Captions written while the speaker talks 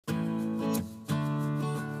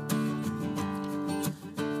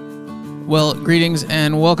Well, greetings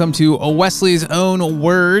and welcome to Wesley's Own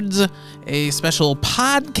Words, a special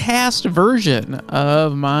podcast version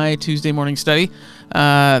of my Tuesday morning study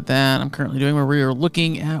that I'm currently doing, where we are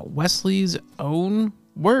looking at Wesley's own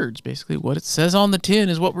words. Basically, what it says on the tin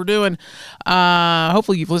is what we're doing.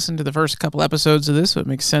 Hopefully, you've listened to the first couple episodes of this, so it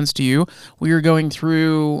makes sense to you. We are going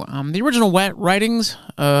through the original writings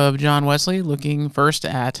of John Wesley, looking first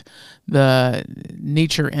at the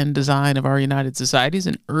nature and design of our United Societies,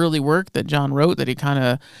 an early work that John wrote that he kind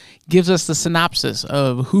of gives us the synopsis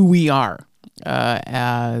of who we are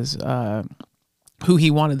as who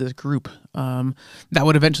he wanted this group that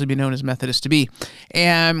would eventually be known as Methodists to be.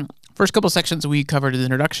 And first couple sections we covered is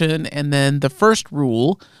introduction, and then the first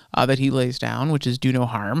rule that he lays down, which is do no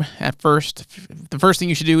harm. At first, the first thing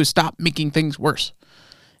you should do is stop making things worse.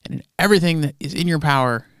 And in everything that is in your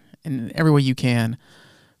power, and in every way you can,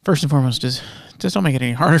 first and foremost, just don't make it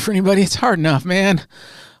any harder for anybody. It's hard enough, man.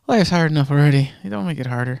 Life's hard enough already. You don't make it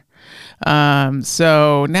harder.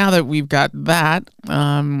 So now that we've got that,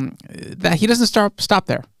 that he doesn't stop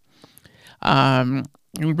there.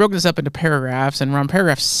 We broke this up into paragraphs, and we're on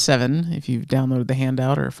paragraph 7, if you've downloaded the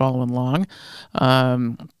handout or following along.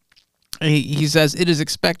 He says, it is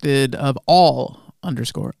expected of all,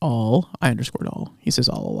 all, I underscored all. He says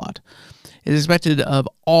all a lot. It is expected of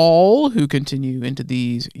all who continue into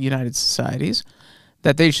these United Societies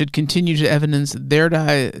that they should continue to evidence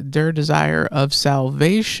their desire of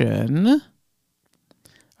salvation.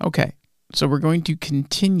 Okay, so we're going to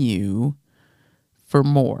continue for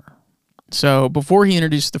more. So before he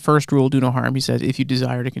introduced the first rule, do no harm, he says, if you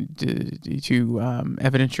desire to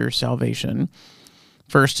evidence your salvation,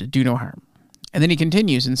 first, do no harm. And then he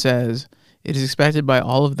continues and says, it is expected by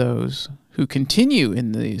all of those who continue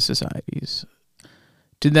in these societies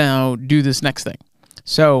to now do this next thing.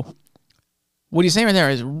 So what he's saying right there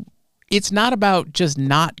is it's not about just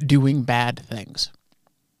not doing bad things.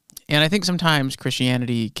 And I think sometimes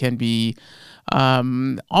Christianity can be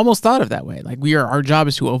almost thought of that way. Like our job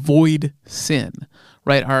is to avoid sin,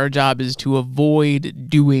 right? Our job is to avoid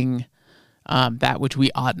doing that which we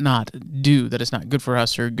ought not do, that is not good for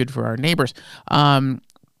us or good for our neighbors. And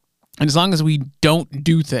as long as we don't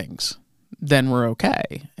do things, then we're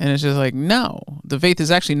okay. And it's just like, no, the faith is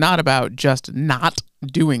actually not about just not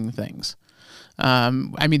doing things. I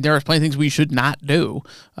mean, there are plenty of things we should not do.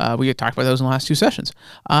 We talked about those in the last 2 sessions.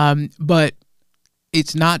 But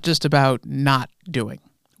it's not just about not doing.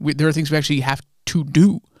 There are things we actually have to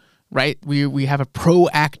do, right? We have a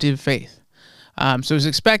proactive faith. So it's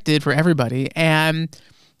expected for everybody. And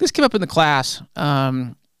this came up in the class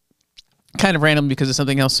kind of random because of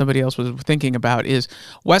something else somebody else was thinking about, is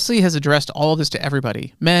Wesley has addressed all of this to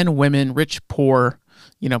everybody. Men, women, rich, poor,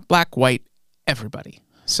 black, white, everybody.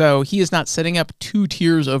 So he is not setting up 2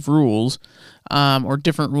 tiers of rules or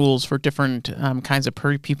different rules for different kinds of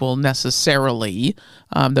people necessarily,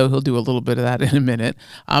 though he'll do a little bit of that in a minute.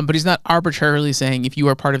 But he's not arbitrarily saying, if you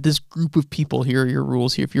are part of this group of people, here are your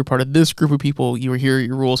rules. If you're part of this group of people, here are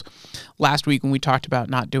your rules. Last week when we talked about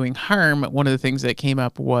not doing harm, one of the things that came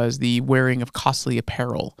up was the wearing of costly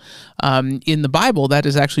apparel. In the Bible, that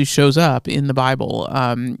actually shows up in the Bible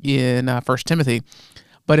in 1 Timothy.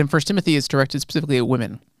 But in 1 Timothy, it's directed specifically at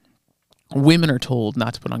women. Women are told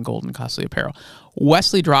not to put on gold and costly apparel.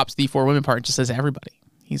 Wesley drops the for women part and just says everybody.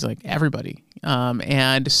 He's like, everybody.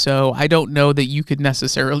 And so I don't know that you could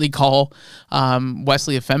necessarily call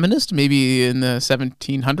Wesley a feminist. Maybe in the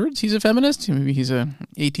 1700s he's a feminist. Maybe he's a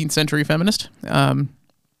 18th century feminist. That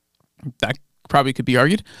probably could be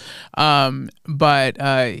argued. But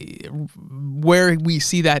where we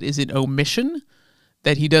see that is in omission,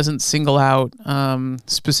 that he doesn't single out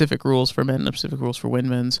specific rules for men and specific rules for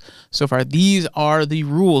women. So far, these are the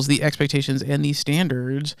rules, the expectations, and the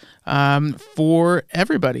standards for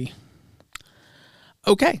everybody.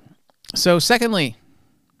 Okay, so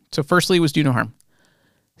firstly was do no harm.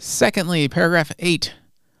 Secondly, paragraph 8,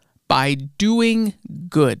 by doing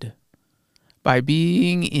good, by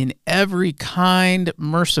being in every kind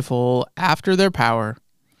merciful after their power,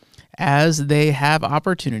 as they have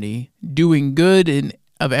opportunity, doing good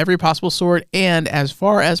of every possible sort, and as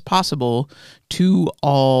far as possible to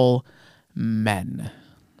all men.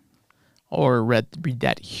 Or read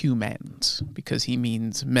that humans, because he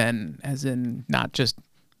means men, as in not just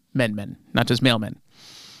men, not just male men,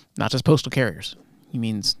 not just postal carriers. He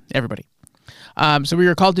means everybody. So we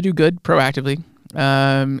are called to do good proactively,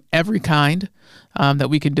 every kind that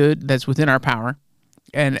we can do that's within our power,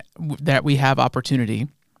 and that we have opportunity.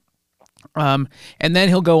 And then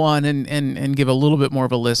he'll go on and give a little bit more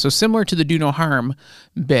of a list. So similar to the do no harm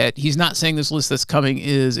bit, he's not saying this list that's coming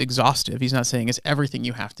is exhaustive. He's not saying it's everything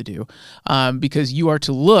you have to do, because you are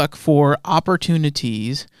to look for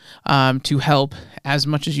opportunities to help as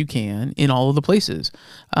much as you can in all of the places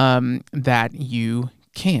that you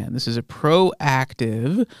can. This is a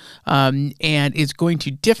proactive, and it's going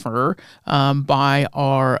to differ by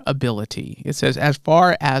our ability. It says, as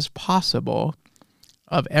far as possible,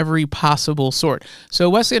 of every possible sort. So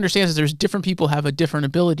Wesley understands that there's different people have a different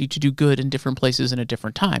ability to do good in different places and at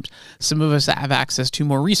different times. Some of us have access to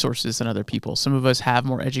more resources than other people. Some of us have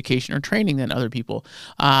more education or training than other people.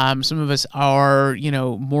 Some of us are,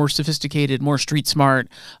 more sophisticated, more street smart,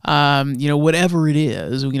 whatever it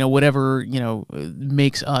is, whatever,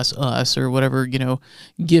 makes us us, or whatever,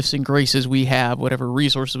 gifts and graces we have, whatever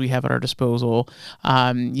resources we have at our disposal,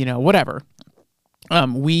 whatever.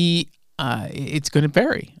 It's going to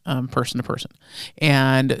vary person to person.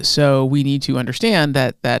 And so we need to understand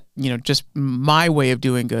that just my way of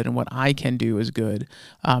doing good and what I can do is good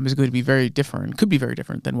is going to be very different, could be very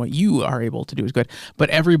different than what you are able to do is good.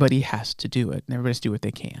 But everybody has to do it, and everybody has to do what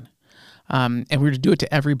they can. And we're to do it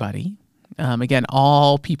to everybody. Again,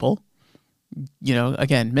 all people,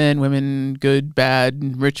 again, men, women, good,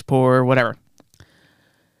 bad, rich, poor, whatever,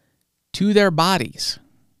 to their bodies,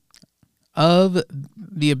 of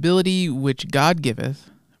the ability which God giveth,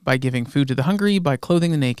 by giving food to the hungry, by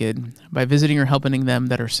clothing the naked, by visiting or helping them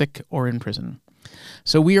that are sick or in prison.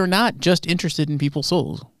 So we are not just interested in people's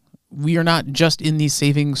souls. We are not just in the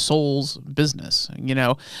saving souls business,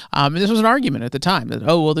 And this was an argument at the time that,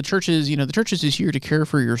 the church is here to care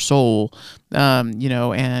for your soul, and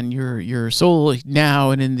your soul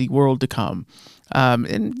now and in the world to come.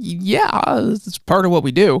 And yeah, it's part of what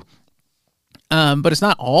we do. But it's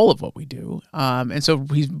not all of what we do. And so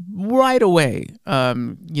he's right away,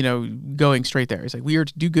 going straight there. He's like, we are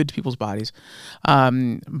to do good to people's bodies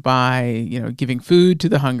by, giving food to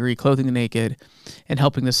the hungry, clothing the naked, and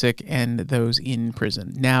helping the sick and those in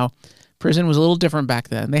prison. Now, prison was a little different back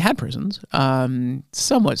then. They had prisons,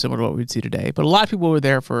 somewhat similar to what we'd see today, but a lot of people were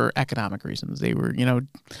there for economic reasons. They were,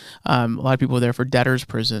 a lot of people were there for debtor's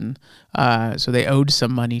prison. So they owed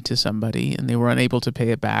some money to somebody and they were unable to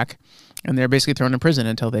pay it back. And they're basically thrown in prison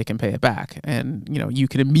until they can pay it back. And, you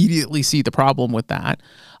can immediately see the problem with that.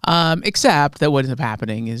 Except that what ends up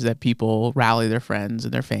happening is that people rally their friends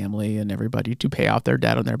and their family and everybody to pay off their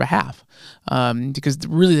debt on their behalf. Because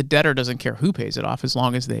really the debtor doesn't care who pays it off as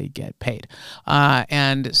long as they get paid. But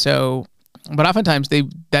oftentimes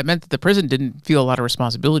that meant that the prison didn't feel a lot of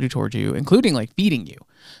responsibility towards you, including like feeding you.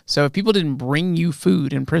 So if people didn't bring you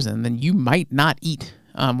food in prison, then you might not eat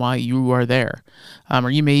while you are there.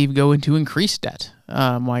 Or you may even go into increased debt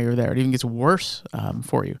while you're there. It even gets worse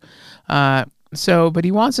for you. But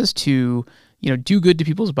he wants us to, do good to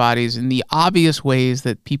people's bodies in the obvious ways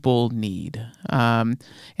that people need. And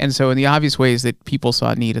so in the obvious ways that people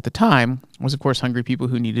saw need at the time was, of course, hungry people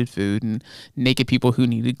who needed food, and naked people who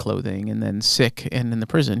needed clothing, and then sick and in the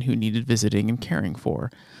prison who needed visiting and caring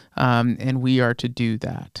for. And we are to do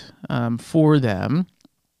that for them.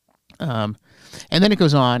 And then it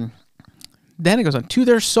goes on. To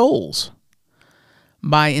their souls,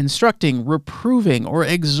 by instructing, reproving, or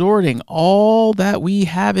exhorting all that we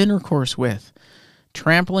have intercourse with,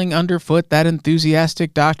 trampling underfoot that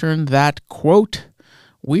enthusiastic doctrine that, quote,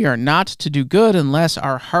 we are not to do good unless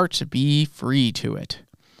our hearts be free to it.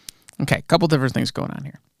 Okay, a couple different things going on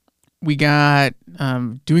here. We got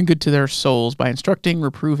doing good to their souls by instructing,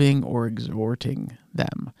 reproving, or exhorting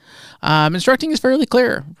them. Instructing is fairly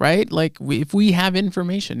clear, right? Like if we have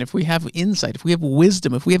information, if we have insight, if we have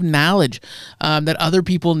wisdom, if we have knowledge that other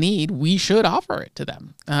people need, we should offer it to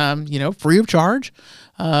them, free of charge.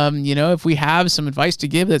 If we have some advice to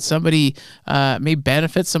give that somebody may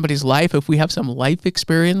benefit somebody's life, if we have some life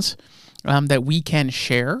experience that we can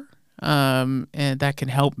share, and that can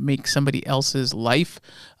help make somebody else's life,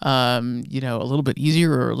 a little bit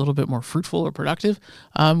easier or a little bit more fruitful or productive,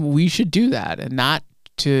 we should do that, and not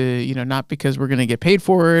because we're going to get paid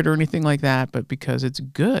for it or anything like that, but because it's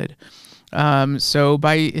good. So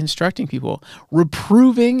by instructing people,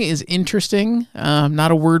 reproving is interesting. Not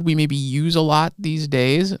a word we maybe use a lot these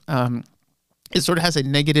days. It sort of has a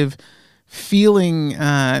negative feeling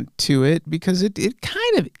to it because it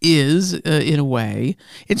kind of is in a way.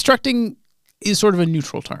 Instructing is sort of a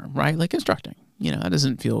neutral term, right? Like instructing, that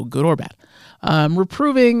doesn't feel good or bad.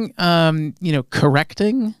 Reproving,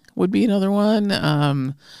 correcting would be another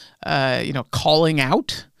one. Calling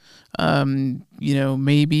out,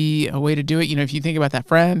 maybe a way to do it. If you think about that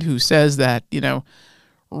friend who says that,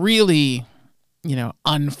 really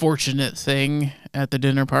unfortunate thing at the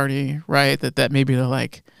dinner party, right? That maybe they're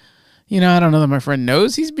like, I don't know that my friend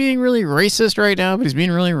knows he's being really racist right now, but he's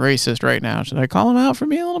being really racist right now. Should I call him out for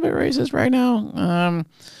being a little bit racist right now?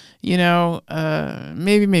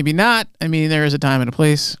 Maybe not. I mean, there is a time and a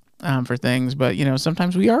place for things, but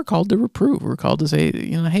sometimes we are called to reprove. We're called to say,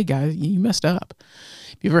 hey guys, you messed up.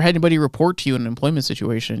 If you ever had anybody report to you in an employment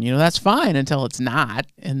situation, that's fine until it's not.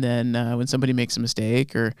 And then when somebody makes a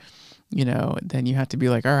mistake or, then you have to be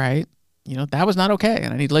like, all right, that was not okay.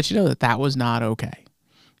 And I need to let you know that was not okay.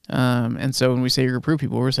 And so when we say reprove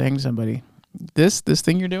people, we're saying to somebody, this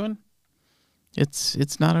thing you're doing,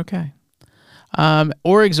 it's not okay.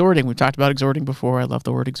 Or exhorting. We've talked about exhorting before. I love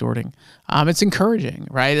the word exhorting. It's encouraging,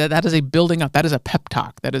 right? That is a building up. That is a pep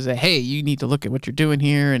talk. That is a, hey, you need to look at what you're doing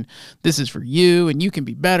here, and this is for you, and you can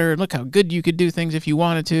be better, and look how good you could do things if you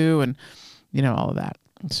wanted to, and all of that.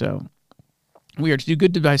 So we are to do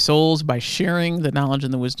good to thy souls by sharing the knowledge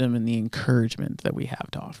and the wisdom and the encouragement that we have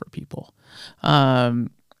to offer people.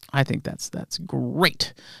 I think that's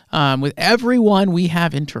great. With everyone we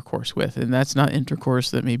have intercourse with, and that's not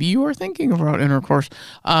intercourse that maybe you are thinking about intercourse,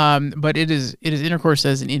 but it is intercourse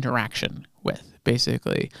as an interaction with,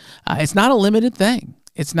 basically. It's not a limited thing.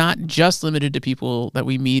 It's not just limited to people that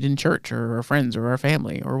we meet in church or our friends or our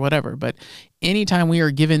family or whatever, but anytime we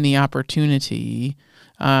are given the opportunity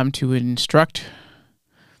to instruct,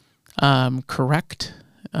 correct,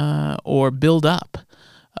 or build up,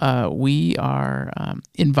 we are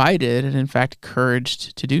invited and, in fact,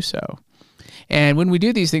 encouraged to do so. And when we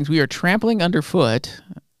do these things, we are trampling underfoot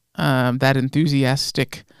that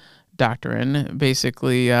enthusiastic doctrine.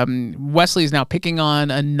 Basically, Wesley is now picking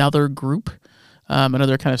on another group,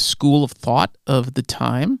 another kind of school of thought of the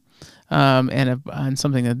time, and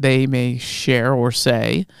something that they may share or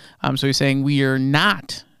say. So he's saying we are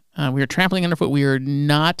trampling underfoot. We are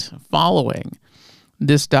not following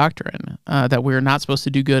this doctrine that we're not supposed to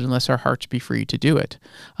do good unless our hearts be free to do it.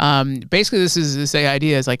 Basically, this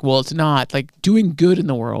idea is like, well, it's not like doing good in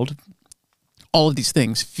the world. All of these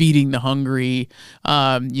things, feeding the hungry,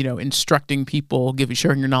 instructing people,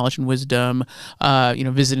 sharing your knowledge and wisdom,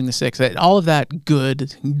 visiting the sick. All of that good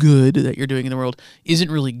that you're doing in the world isn't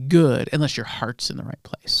really good unless your heart's in the right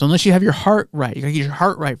place. So unless you have your heart right, you gotta get your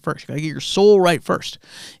heart right first. You gotta get your soul right first.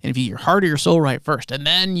 And if you get your heart or your soul right first, and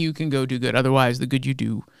then you can go do good. Otherwise, the good you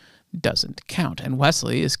do doesn't count. And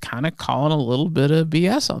Wesley is kind of calling a little bit of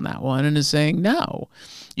BS on that one and is saying, no,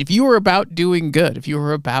 if you were about doing good, if you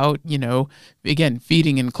were about, again,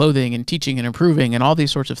 feeding and clothing and teaching and improving and all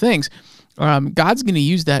these sorts of things, God's going to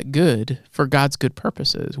use that good for God's good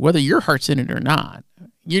purposes, whether your heart's in it or not.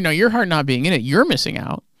 Your heart not being in it, you're missing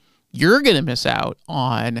out. You're going to miss out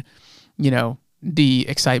on, the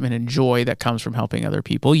excitement and joy that comes from helping other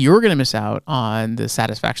people. You're going to miss out on the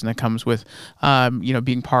satisfaction that comes with,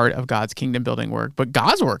 being part of God's kingdom building work. But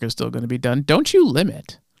God's work is still going to be done. Don't you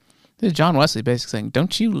limit. This is John Wesley basically saying,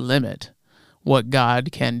 don't you limit what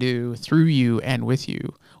God can do through you and with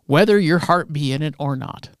you, whether your heart be in it or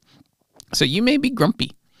not. So you may be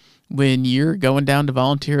grumpy when you're going down to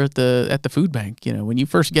volunteer at the food bank. When you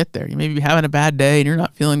first get there, you may be having a bad day and you're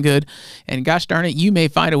not feeling good, and gosh darn it, you may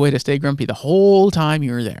find a way to stay grumpy the whole time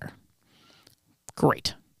you're there.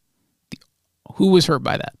 Great. Who was hurt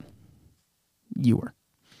by that? You were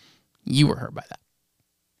hurt by that.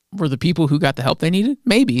 Were the people who got the help they needed?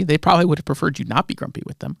 Maybe. They probably would have preferred you not be grumpy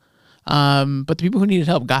with them. But the people who needed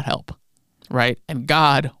help got help, right? And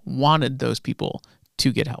God wanted those people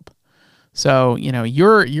to get help. So,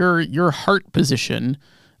 your heart position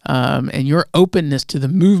and your openness to the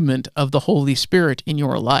movement of the Holy Spirit in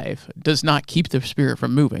your life does not keep the Spirit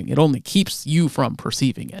from moving. It only keeps you from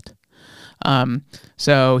perceiving it.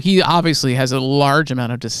 So he obviously has a large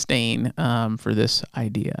amount of disdain for this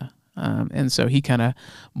idea. And so he kind of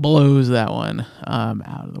blows that one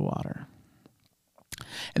out of the water.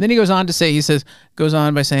 And then he goes on to say, goes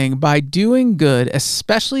on by saying, by doing good,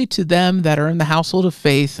 especially to them that are in the household of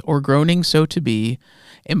faith or groaning so to be,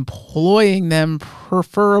 employing them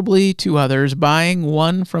preferably to others, buying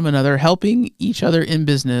one from another, helping each other in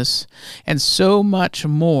business, and so much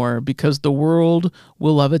more, because the world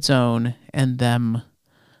will love its own and them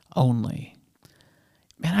only.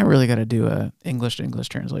 Man, I really got to do a English to English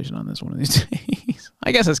translation on this one of these days.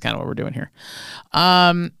 I guess that's kind of what we're doing here.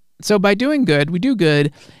 So by doing good, we do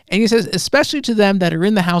good. And he says, especially to them that are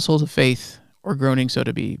in the household of faith or groaning so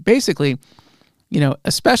to be. Basically,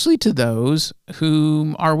 especially to those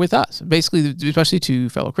who are with us. Basically, especially to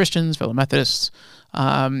fellow Christians, fellow Methodists,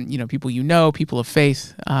 people people of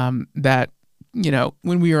faith, that,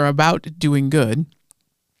 when we are about doing good,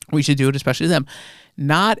 we should do it especially to them.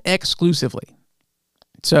 Not exclusively.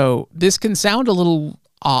 So this can sound a little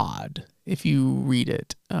odd if you read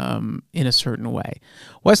it in a certain way.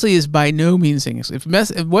 Wesley is by no means saying, if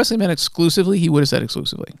Wesley meant exclusively, he would have said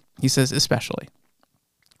exclusively. He says especially,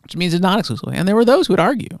 which means it's not exclusively. And there were those who would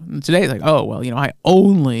argue. And today it's like, oh, well, I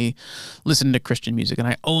only listen to Christian music, and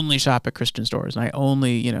I only shop at Christian stores, and I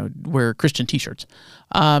only, wear Christian t-shirts.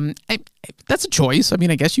 That's a choice. I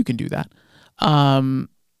mean, I guess you can do that.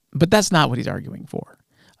 But that's not what he's arguing for.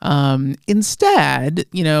 Instead,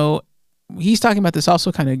 he's talking about this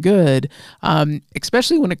also kind of good,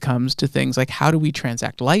 especially when it comes to things like how do we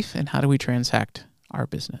transact life and how do we transact our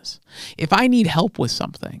business. If I need help with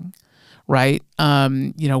something, right?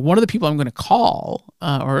 One of the people I'm going to call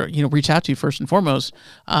or reach out to first and foremost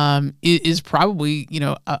is probably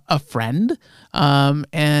a friend,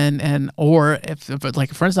 and or if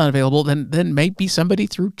like a friend's not available, then maybe somebody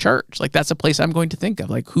through church. Like that's a place I'm going to think of.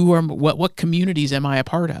 Like what communities am I a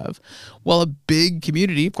part of? Well, a big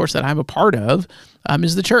community, of course, that I'm a part of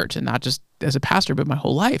is the church, and not just as a pastor, but my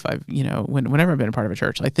whole life. I've whenever I've been a part of a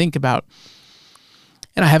church, I think about.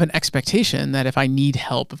 And I have an expectation that if I need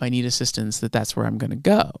help, if I need assistance, that's where I'm going to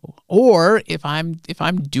go. Or if I'm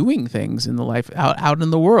doing things in the life out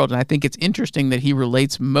in the world. And I think it's interesting that he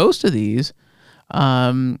relates most of these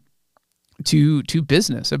to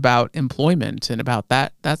business, about employment and about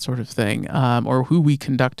that sort of thing, or who we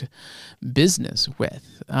conduct business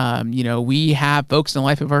with. We have folks in the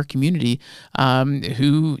life of our community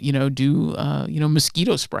who do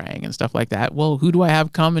mosquito spraying and stuff like that. Well, who do I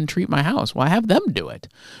have come and treat my house? Well, I have them do it,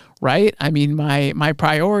 right? I mean, my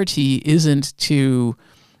priority isn't to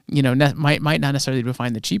might not necessarily to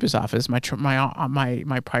find the cheapest office. My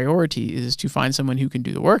priority is to find someone who can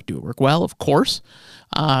do the work, well, of course.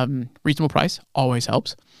 Reasonable price always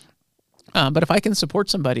helps. But if I can support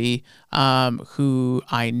somebody who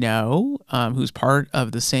I know, who's part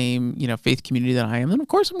of the same faith community that I am, then of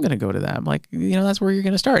course I'm going to go to them. Like that's where you're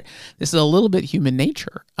going to start. This is a little bit human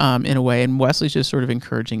nature in a way, and Wesley's just sort of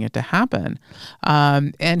encouraging it to happen.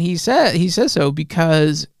 And he says so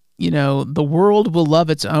because the world will love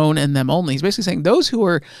its own and them only. He's basically saying those who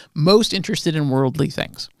are most interested in worldly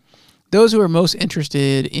things, those who are most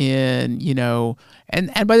interested in,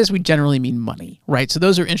 and by this we generally mean money, right? So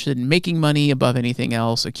those who are interested in making money above anything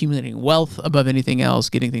else, accumulating wealth above anything else,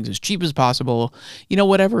 getting things as cheap as possible,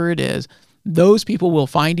 whatever it is, those people will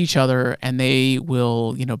find each other and they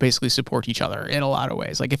will, basically support each other in a lot of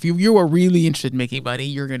ways. Like if you are really interested in making money,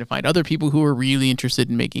 you're going to find other people who are really interested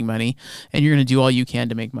in making money, and you're going to do all you can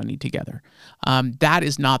to make money together. That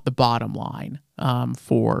is not the bottom line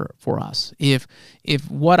for us. If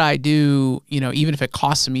what I do, even if it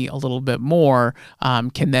costs me a little bit more,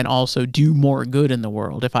 can then also do more good in the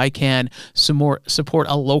world. If I can support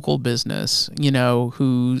a local business,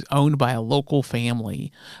 who's owned by a local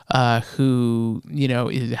family, who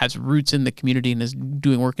has roots in the community and is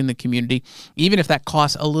doing work in the community, even if that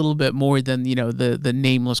costs a little bit more than the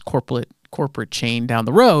nameless corporate chain down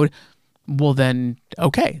the road. Well, then,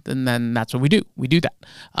 okay, then that's what we do. We do that.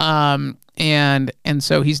 And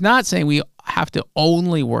so he's not saying we have to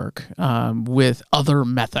only work with other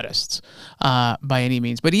Methodists by any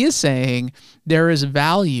means, but he is saying there is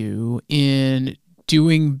value in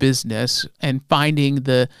doing business and finding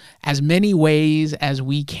as many ways as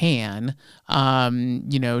we can,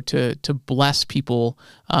 to bless people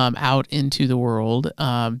out into the world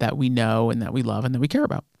that we know and that we love and that we care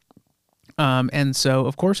about. And so,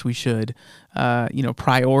 of course, we should,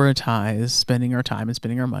 prioritize spending our time and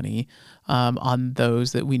spending our money on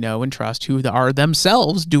those that we know and trust who are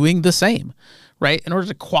themselves doing the same, right? In order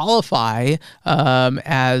to qualify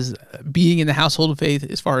as being in the household of faith,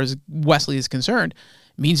 as far as Wesley is concerned,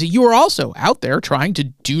 means that you are also out there trying to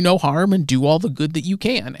do no harm and do all the good that you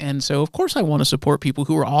can. And so, of course, I want to support people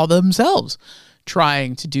who are all themselves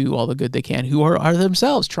trying to do all the good they can, who are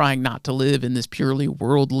themselves trying not to live in this purely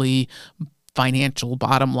worldly, financial,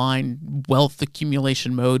 bottom line, wealth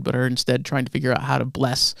accumulation mode, but are instead trying to figure out how to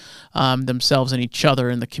bless themselves and each other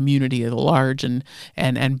and the community at large and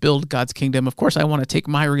build God's kingdom. Of course, I want to take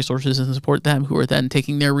my resources and support them, who are then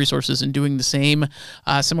taking their resources and doing the same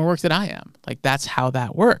similar work that I am. Like that's how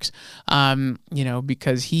that works.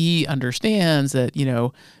 Because he understands that,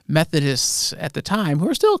 Methodists at the time, who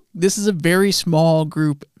are still, this is a very small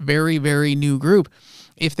group, very, very new group.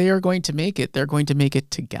 If they are going to make it, they're going to make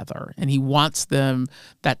it together. And he wants that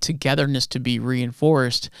togetherness to be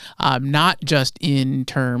reinforced, not just in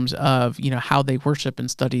terms of, how they worship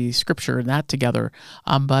and study scripture and that together,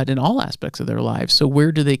 but in all aspects of their lives. So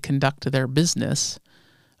where do they conduct their business?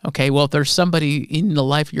 Okay, well, if there's somebody in the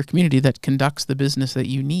life of your community that conducts the business that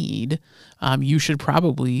you need, you should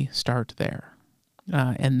probably start there.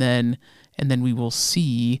 And then and then we will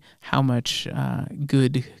see how much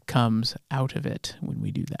good comes out of it when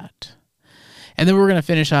we do that. And then we're going to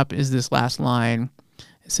finish up is this last line.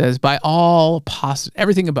 It says, by all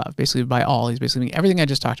everything above, basically by all, he's basically meaning everything I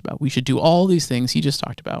just talked about. We should do all these things he just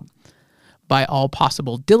talked about by all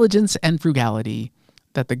possible diligence and frugality,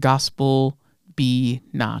 that the gospel be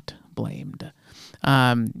not blamed.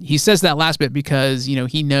 He says that last bit because,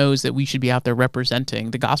 he knows that we should be out there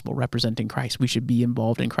representing the gospel, representing Christ. We should be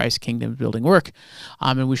involved in Christ's kingdom building work,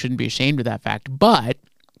 and we shouldn't be ashamed of that fact. But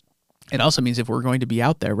it also means if we're going to be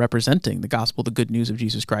out there representing the gospel, the good news of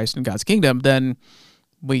Jesus Christ and God's kingdom, then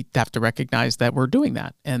we have to recognize that we're doing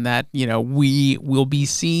that, and that, we will be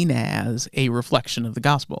seen as a reflection of the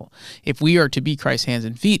gospel. If we are to be Christ's hands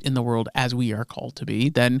and feet in the world as we are called to be,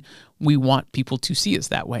 then we want people to see us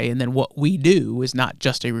that way. And then what we do is not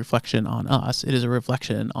just a reflection on us, it is a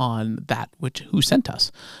reflection on that who sent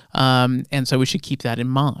us. And so we should keep that in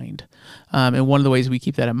mind. And one of the ways we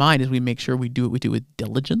keep that in mind is we make sure we do what we do with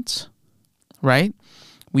diligence, right?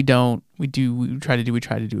 We try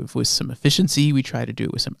to do it with some efficiency. We try to do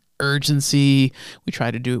it with some urgency. We try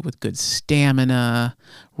to do it with good stamina,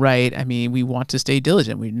 right? I mean, we want to stay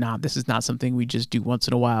diligent. This is not something we just do once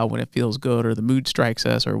in a while when it feels good or the mood strikes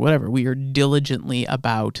us or whatever. We are diligently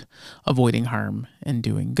about avoiding harm and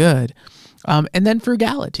doing good. And then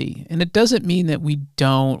frugality. And it doesn't mean that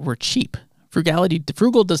we're cheap.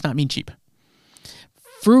 Frugal does not mean cheap.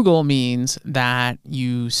 Frugal means that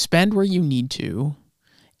you spend where you need to,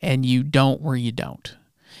 and you don't where you don't.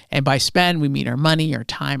 And by spend, we mean our money, our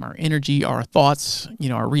time, our energy, our thoughts,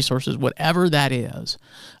 our resources, whatever that is.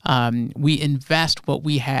 We invest what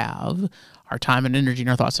we have, our time and energy and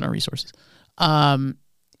our thoughts and our resources,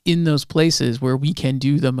 in those places where we can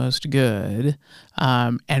do the most good,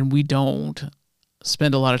 and we don't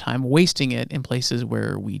spend a lot of time wasting it in places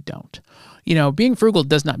where we don't. Being frugal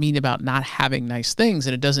does not mean about not having nice things,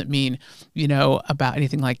 and it doesn't mean, about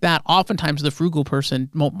anything like that. Oftentimes the frugal person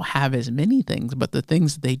won't have as many things, but the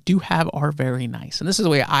things they do have are very nice. And this is the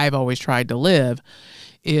way I've always tried to live,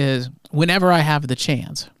 is whenever I have the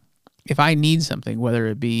chance, if I need something, whether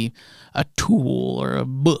it be a tool or a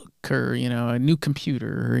book or, a new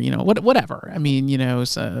computer or, whatever. I mean,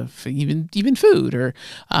 so even food or,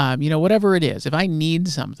 whatever it is. If I need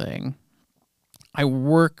something,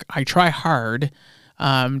 I try hard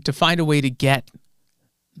to find a way to get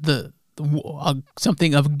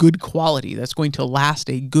something of good quality that's going to last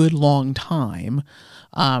a good long time,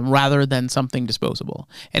 rather than something disposable.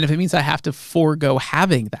 And if it means I have to forego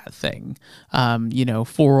having that thing,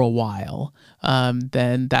 for a while,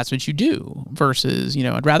 then that's what you do. Versus,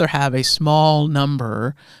 I'd rather have a small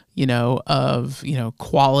number, of,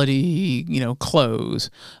 quality, clothes,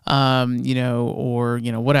 or,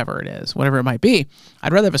 whatever it is, whatever it might be.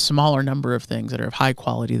 I'd rather have a smaller number of things that are of high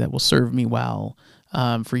quality that will serve me well,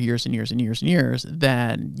 for years and years and years and years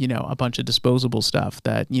than, a bunch of disposable stuff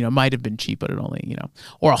that, might have been cheap, but it only,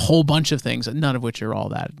 or a whole bunch of things, none of which are all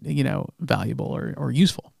that, valuable or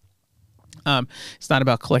useful. It's not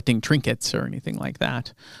about collecting trinkets or anything like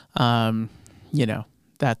that.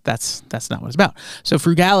 That's not what it's about. So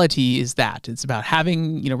frugality is that. It's about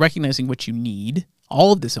having, recognizing what you need.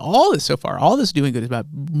 All this so far, all this doing good is about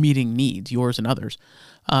meeting needs, yours and others.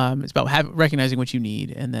 It's about recognizing what you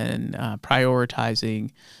need and then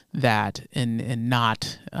prioritizing that and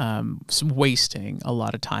not wasting a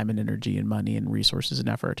lot of time and energy and money and resources and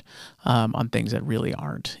effort on things that really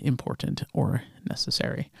aren't important or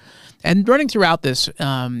necessary. And running throughout this,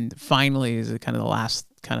 finally, is kind of the last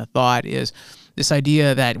kind of thought is this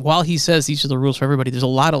idea that while he says these are the rules for everybody, there's a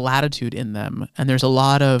lot of latitude in them, and there's a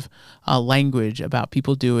lot of language about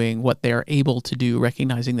people doing what they're able to do,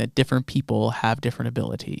 recognizing that different people have different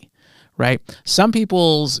ability, right? Some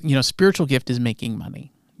people's, spiritual gift is making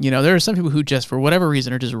money. There are some people who just, for whatever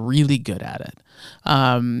reason, are just really good at it,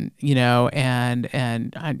 and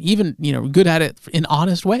even, good at it in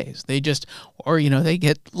honest ways. They just, or, they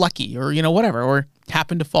get lucky or, whatever, or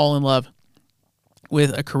happen to fall in love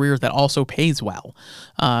with a career that also pays well,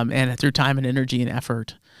 and through time and energy and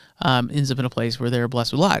effort, ends up in a place where they're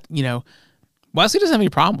blessed with a lot. Wesley doesn't have any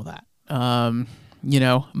problem with that,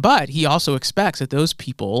 but he also expects that those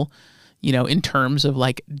people, in terms of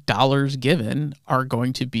like dollars given, are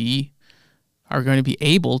going to be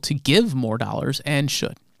able to give more dollars and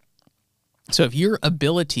should. So if your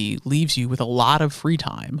ability leaves you with a lot of free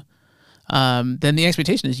time, then the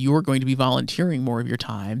expectation is you're going to be volunteering more of your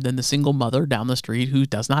time than the single mother down the street who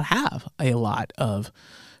does not have a lot of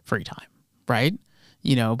free time, right?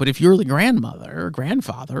 But if you're the grandmother or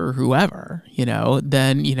grandfather or whoever,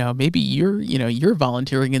 then, maybe you're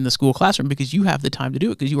volunteering in the school classroom because you have the time to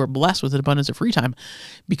do it, because you are blessed with an abundance of free time,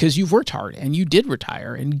 because you've worked hard and you did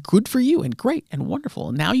retire, and good for you and great and wonderful.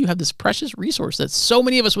 And now you have this precious resource that so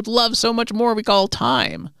many of us would love so much more, we call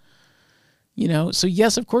time. So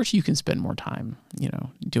yes, of course you can spend more time,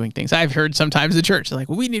 doing things. I've heard sometimes the church, they're like,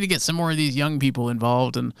 well, we need to get some more of these young people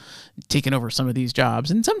involved and taking over some of these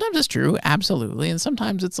jobs. And sometimes it's true, absolutely. And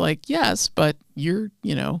sometimes it's like, yes, but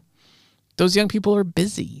those young people are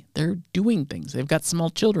busy. They're doing things. They've got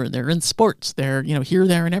small children. They're in sports. They're, here,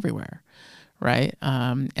 there, and everywhere. Right.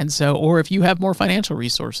 And so, or if you have more financial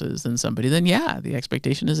resources than somebody, then yeah, the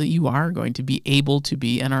expectation is that you are going to be able to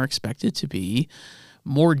be and are expected to be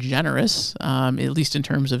more generous, at least in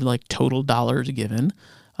terms of like total dollars given,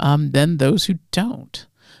 than those who don't.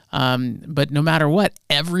 But no matter what,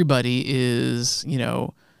 everybody is,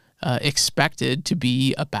 expected to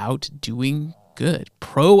be about doing good,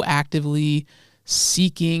 proactively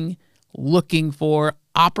seeking, looking for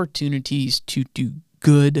opportunities to do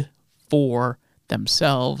good for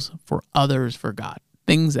themselves, for others, for God,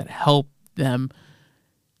 things that help them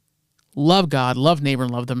love God, love neighbor,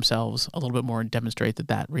 and love themselves a little bit more, and demonstrate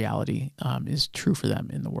that reality is true for them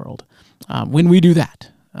in the world. When we do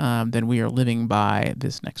that, then we are living by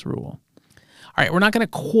this next rule. All right, we're not going to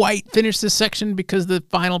quite finish this section because the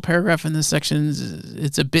final paragraph in this section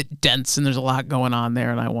it's a bit dense and there's a lot going on there,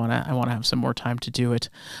 and I want to have some more time to do it.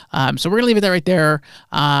 So we're going to leave it there right there.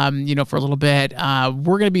 For a little bit.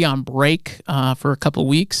 We're going to be on break for a couple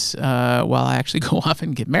weeks while I actually go off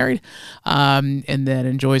and get married, and then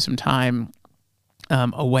enjoy some time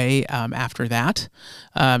away after that.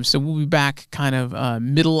 So we'll be back kind of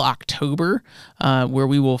middle October, where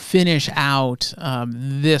we will finish out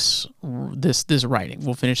this writing.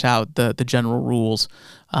 We'll finish out the general rules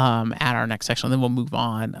at our next section, and then we'll move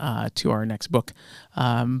on to our next book.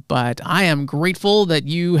 But I am grateful that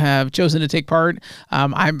you have chosen to take part.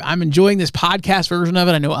 I'm enjoying this podcast version of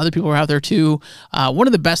it. I know other people are out there too. One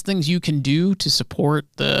of the best things you can do to support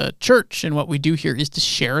the church and what we do here is to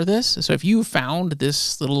share this. So if you found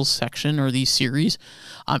this little section or these series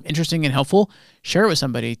interesting and helpful, share it with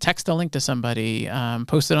somebody, text a link to somebody,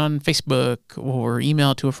 post it on Facebook or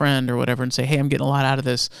email it to a friend or whatever and say, hey, I'm getting a lot out of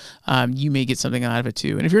this. You may get something out of it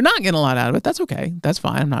too. And if you're not getting a lot out of it, that's okay. That's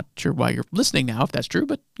fine. I'm not sure why you're listening now, if that's true,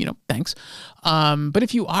 but thanks. But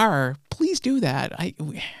if you are, please do that.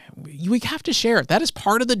 We have to share it. That is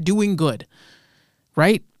part of the doing good,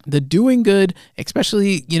 right? The doing good,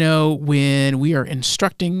 especially, when we are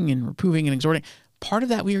instructing and reproving and exhorting, part of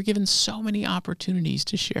that, we are given so many opportunities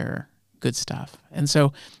to share good stuff. And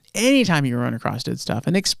so anytime you run across good stuff,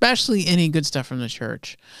 and especially any good stuff from the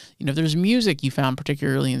church, if there's music you found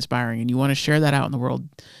particularly inspiring and you want to share that out in the world,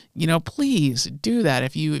 please do that.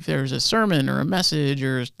 If there's a sermon or a message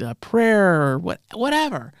or a prayer or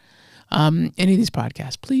whatever, any of these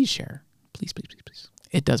podcasts, please share. Please, please, please, please.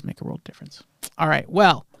 It does make a world of difference. All right.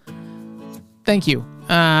 Well, thank you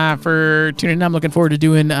for tuning in. I'm looking forward to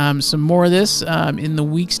doing some more of this in the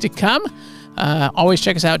weeks to come. Always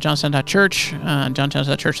check us out, johnstown.church,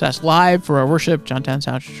 johnstown.church/live for our worship,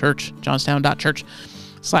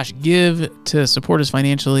 johnstown.church/give to support us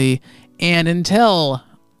financially. And until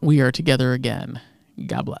we are together again,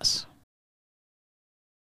 God bless.